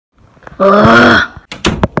Okay,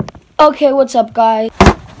 what's up, guys?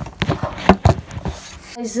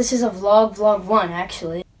 This is a vlog 1,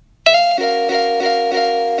 actually.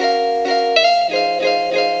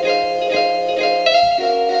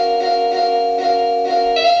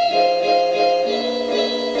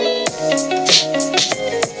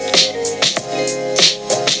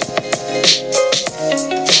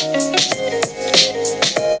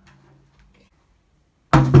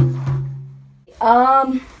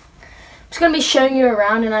 I'm just gonna be showing you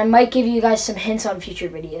around, and I might give you guys some hints on future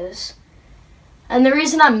videos. And the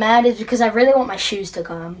reason I'm mad is because I really want my shoes to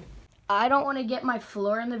come. I don't want to get my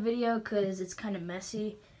floor in the video because it's kind of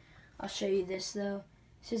messy. I'll show you this though.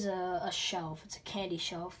 This is a shelf. It's a candy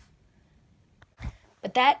shelf.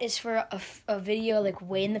 But that is for a video like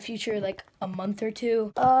way in the future, like a month or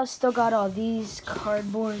two. Still got all these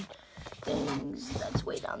cardboard things. That's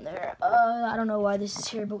way down there. I don't know why this is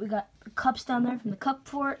here, but we got cups down there from the cup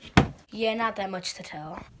fort. Yeah, not that much to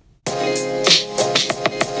tell.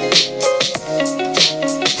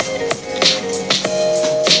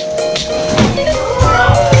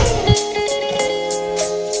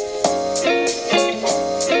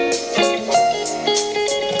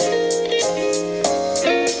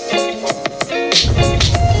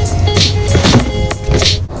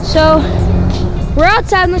 So, we're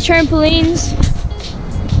outside on the trampolines.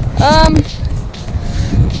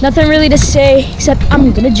 Nothing really to say except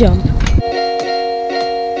I'm gonna jump.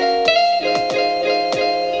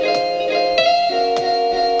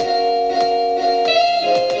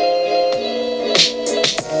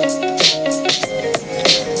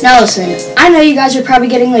 Now listen, I know you guys are probably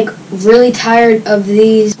getting like really tired of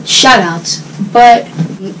these shoutouts, but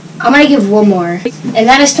I'm gonna give one more, and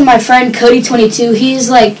that is to my friend Cody22. He's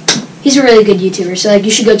a really good YouTuber, so like you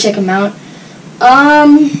should go check him out.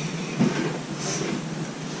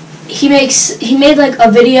 He made like a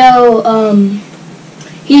video.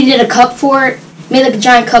 He did a cup fort, made like a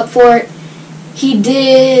giant cup fort. He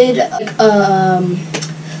did like a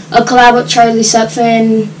collab with Charlie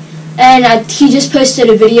Sutphin. And he just posted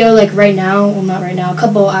a video like right now, well not right now, a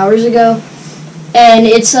couple hours ago, and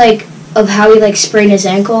it's like of how he like sprained his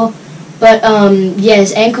ankle, but yeah,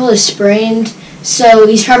 his ankle is sprained, so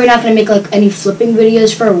he's probably not gonna make like any flipping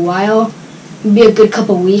videos for a while, maybe a good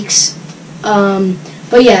couple weeks.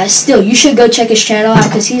 But yeah, still you should go check his channel out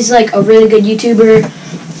because he's like a really good YouTuber.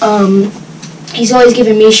 He's always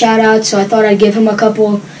giving me shout outs, so I thought I'd give him a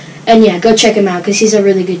couple, and yeah, go check him out because he's a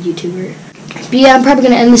really good YouTuber. But yeah, I'm probably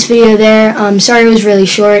going to end this video there. Sorry it was really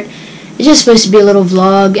short. It's just supposed to be a little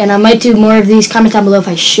vlog, and I might do more of these. Comment down below if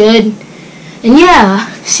I should. And yeah,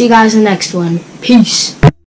 see you guys in the next one. Peace.